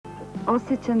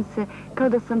Osjećam se kao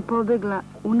da sam pobegla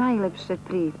u najlepše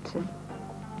priče.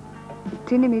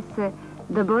 Čini mi se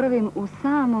da boravim u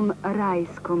samom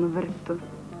rajskom vrtu.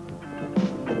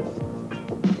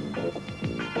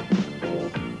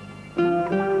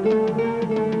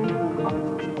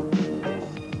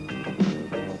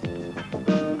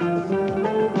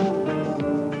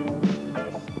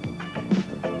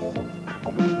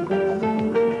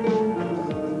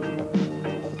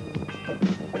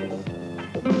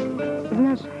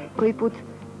 Znaš, koji put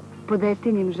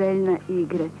podetinjim željna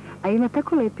igre, a ima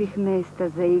tako lepih mesta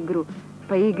za igru,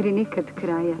 pa igri nikad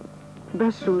kraja.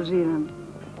 Baš uživam.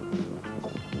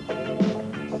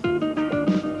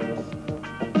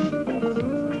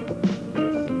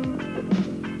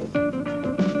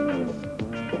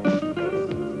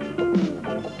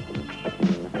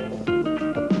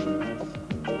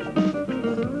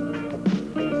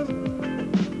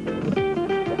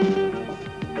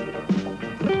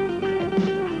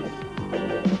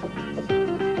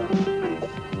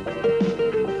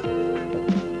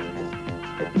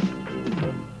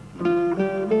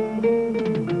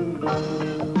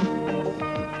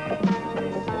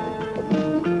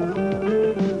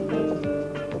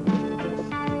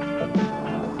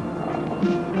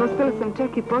 Postala sam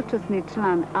čak i počasni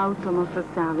član Automoto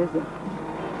saveza.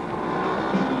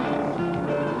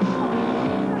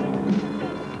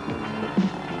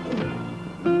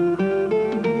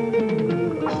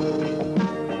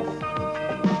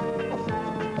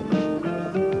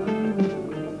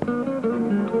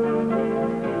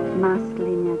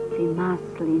 Maslinjaci,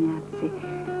 maslinjaci,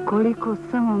 koliko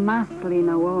samo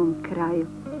maslina u ovom kraju.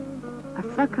 A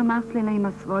svaka maslina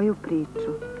ima svoju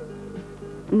priču.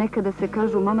 Nekada se,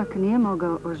 kažu, momak nije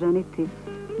mogao oženiti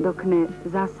dok ne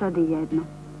zasadi jedno.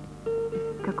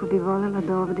 Kako bi voljela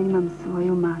da ovdje imam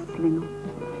svoju maslinu.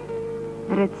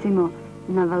 Recimo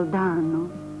na Valdano,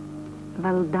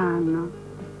 Valdano.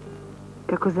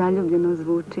 Kako zaljubljeno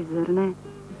zvuči, zar ne?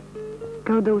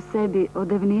 Kao da u sebi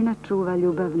odevnina čuva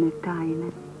ljubavne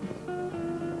tajne.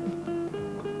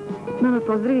 Mama,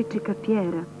 pozdravi čika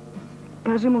Pjera.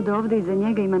 Kaži mu da ovdje iza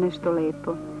njega ima nešto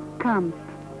lepo. Kamp.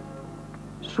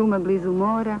 Šuma blizu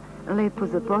mora, lepo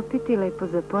za popiti, lepo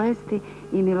za pojesti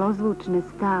i milozvučne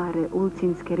stare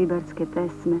ulcinske ribarske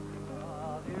pesme.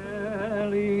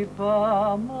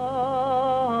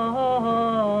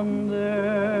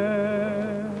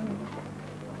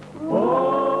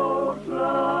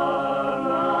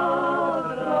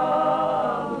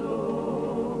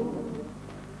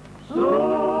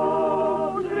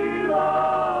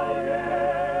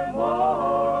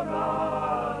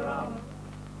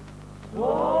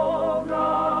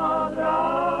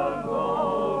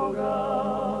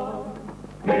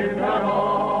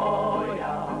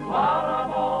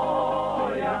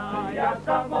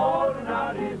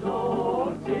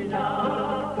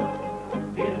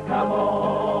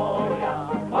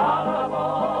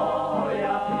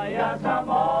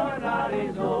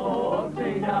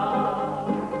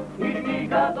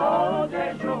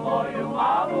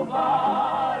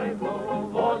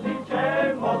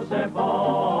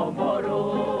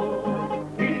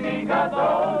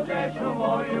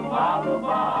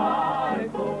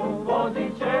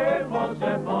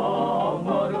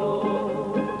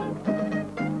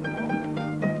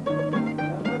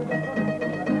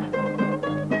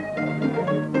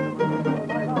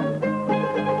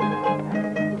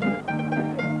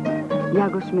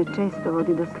 Jagoš me često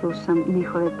vodi da slušam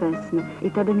njihove pesme i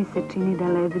tada mi se čini da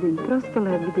lebdim, prosto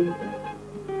lebdim.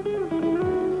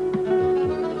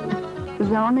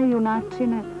 Za one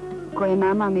junačine koje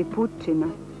namami pučina,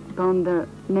 pa onda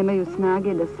nemaju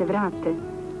snage da se vrate,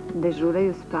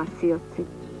 dežuraju spasioci.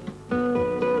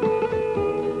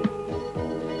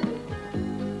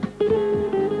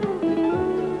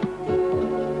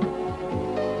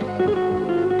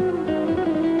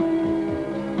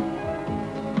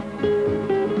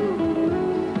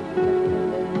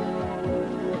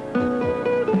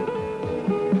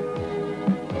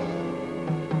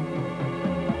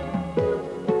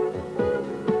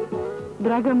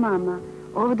 Draga mama,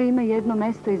 ovdje ima jedno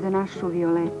mesto i za našu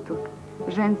Violetu,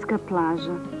 ženska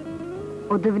plaža.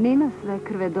 Od davnina sve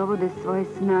krve dovode svoje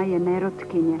snaje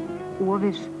nerotkinje u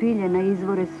ove špilje na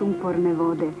izvore sumporne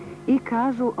vode i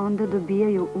kažu onda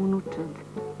dobijaju unučad.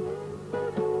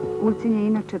 Ulcin je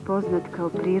inače poznat kao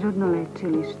prirodno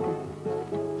lečilište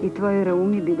i tvojoj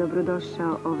Raumi bi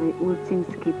dobrodošao ovaj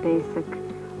ulcinski pesak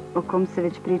o kom se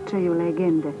već pričaju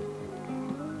legende.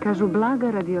 Kažu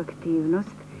blaga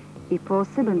radioaktivnost i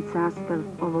poseban sastav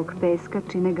ovog peska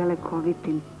čine ga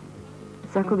lekovitim.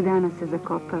 Svakog dana se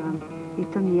zakopavam i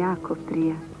to mi jako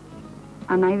prija.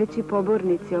 A najveći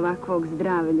pobornici ovakvog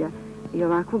zdravlja i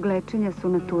ovakvog lečenja su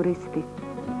naturisti.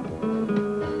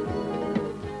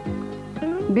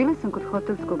 Bila sam kod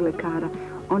hotelskog lekara.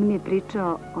 On mi je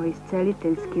pričao o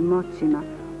isceliteljskim moćima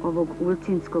ovog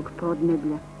ulcinskog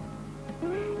podneblja.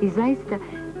 I zaista,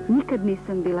 nikad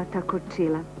nisam bila tako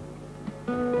čila.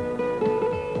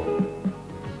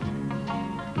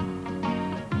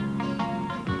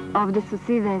 Ovde su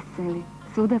svi veseli,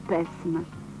 svuda pesma.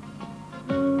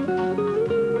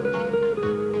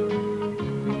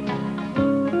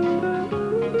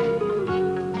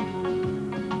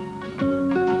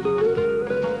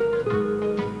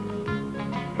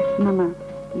 Mama,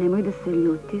 nemoj da se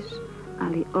ljutiš,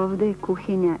 ali ovde je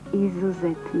kuhinja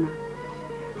izuzetna.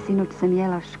 Sinoć sam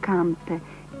jela škampe,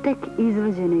 tek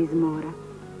izvađene iz mora.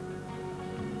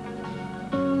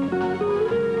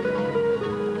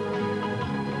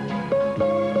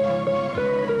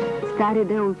 Stari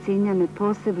deo Ulcinja me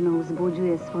posebno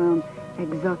uzbuđuje svojom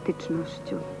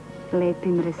egzotičnošću,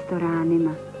 lepim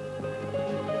restoranima.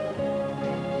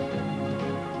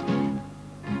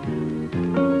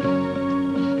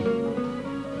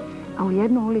 A u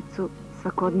jednu ulicu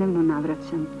svakodnevno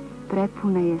navraćam.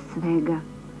 Prepuna je svega.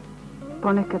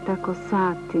 Ponekad tako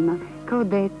satima, kao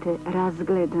dete,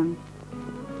 razgledam.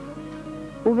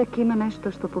 Uvek ima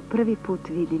nešto što po prvi put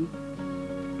vidim.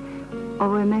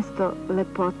 Ovo je mesto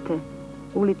lepote,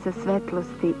 ulica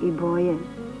svetlosti i boje.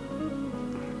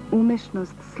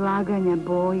 Umešnost slaganja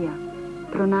boja,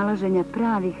 pronalaženja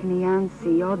pravih nijansi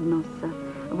i odnosa,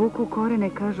 vuku korene,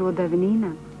 kažu, od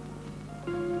davnina.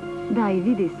 Da, i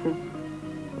vidi se,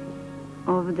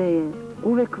 ovde je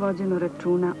uvek vođeno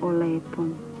računa o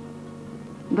lepom.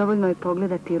 Dovoljno je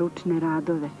pogledati ručne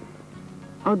radove.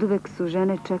 Oduvek su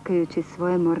žene, čekajući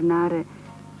svoje mornare,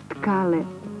 tkale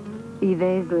i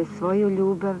vezle svoju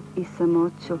ljubav i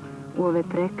samoću u ove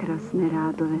prekrasne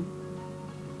radove.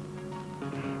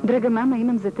 Draga mama,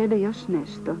 imam za tebe još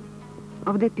nešto.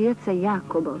 Ovde je pijaca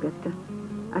jako bogata,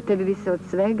 a tebi bi se od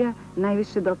svega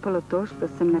najviše dopalo to što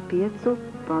sam na pijacu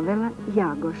povela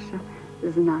Jagoša.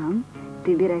 Znam,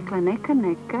 ti bi rekla neka,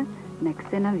 nek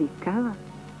se navikava.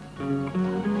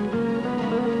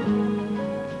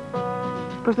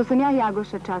 Pošto sam ja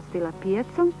Jagoša častila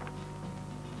pijacom,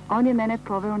 on je mene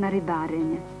poveo na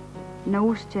ribarenje, na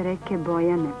ušće reke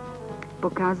Bojane.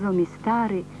 Pokazao mi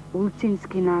stari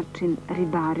ulcinski način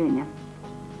ribarenja.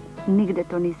 Nigde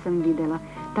to nisam videla,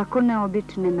 tako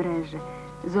neobične mreže.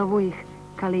 Zovu ih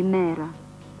kalimera.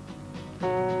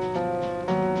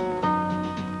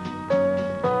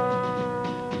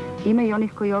 Ima i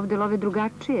onih koji ovde love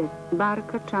drugačije.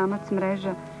 Barka, čamac,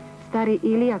 mreža. Stari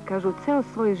Ilija, kažu, ceo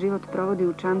svoj život provodi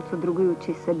u čamcu,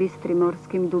 drugujući se bistrim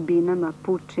morskim dubinama,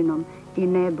 pučinom i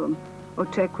nebom,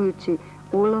 očekujući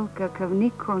ulov kakav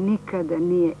niko nikada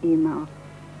nije imao.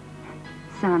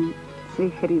 San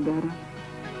svih ribara.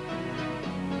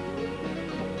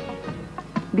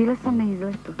 Bila sam na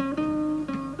izletu.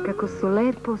 Kako su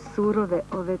lepo surove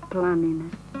ove planine,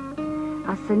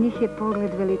 a sa njih je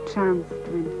pogled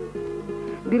veličanstven.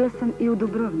 Bila sam i u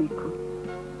Dubrovniku.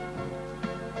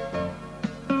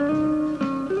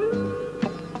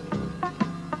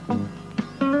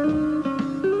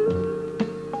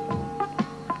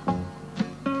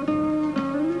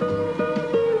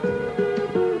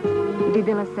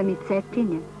 Videla sam i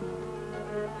Cetinje.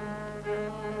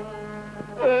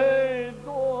 Ej,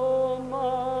 domaćine,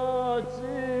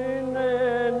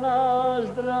 na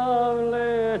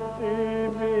zdravlje ti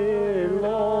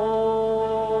bilo.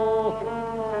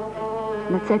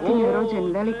 Na Cetinju je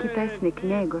rođen veliki pesnik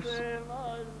Njegoš,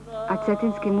 a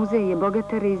Cetinski muzej je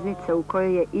bogata riznica u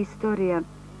kojoj je istorija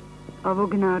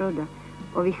ovog naroda,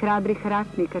 ovih hrabrih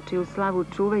ratnika čiju slavu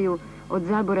čuvaju od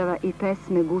zaborava i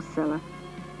pesme gusala.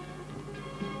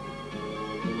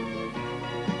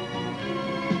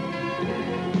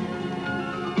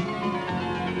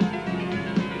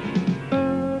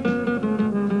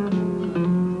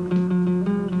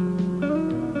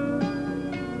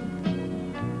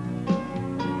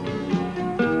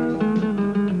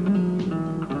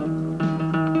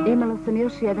 Imala sam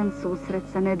još jedan susret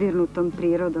sa nedirnutom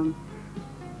prirodom.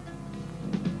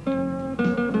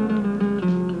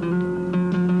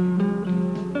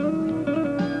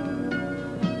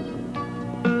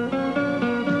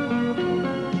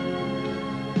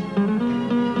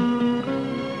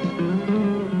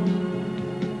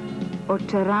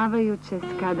 Očaravajuće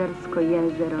Skadarsko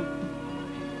jezero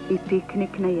i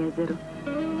piknik na jezeru.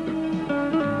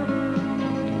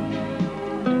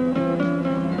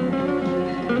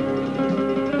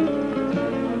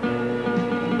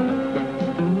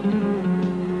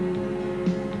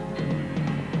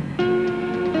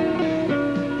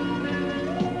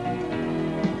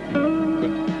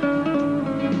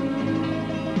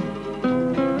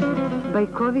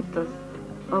 Bajkovitost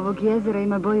ovog jezera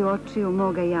ima boju očiju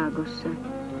moga Jagoša.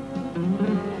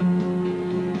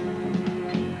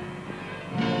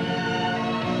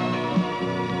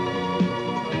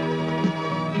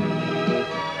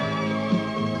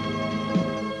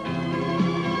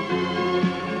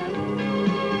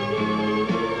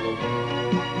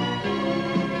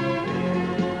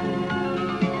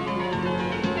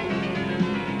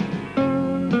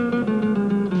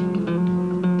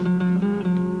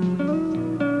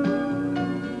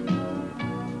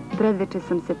 Predveče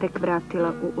sam se tek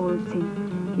vratila u Ulqin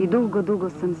i dugo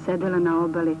sam sedela na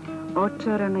obali,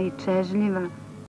 očarana i čežljiva,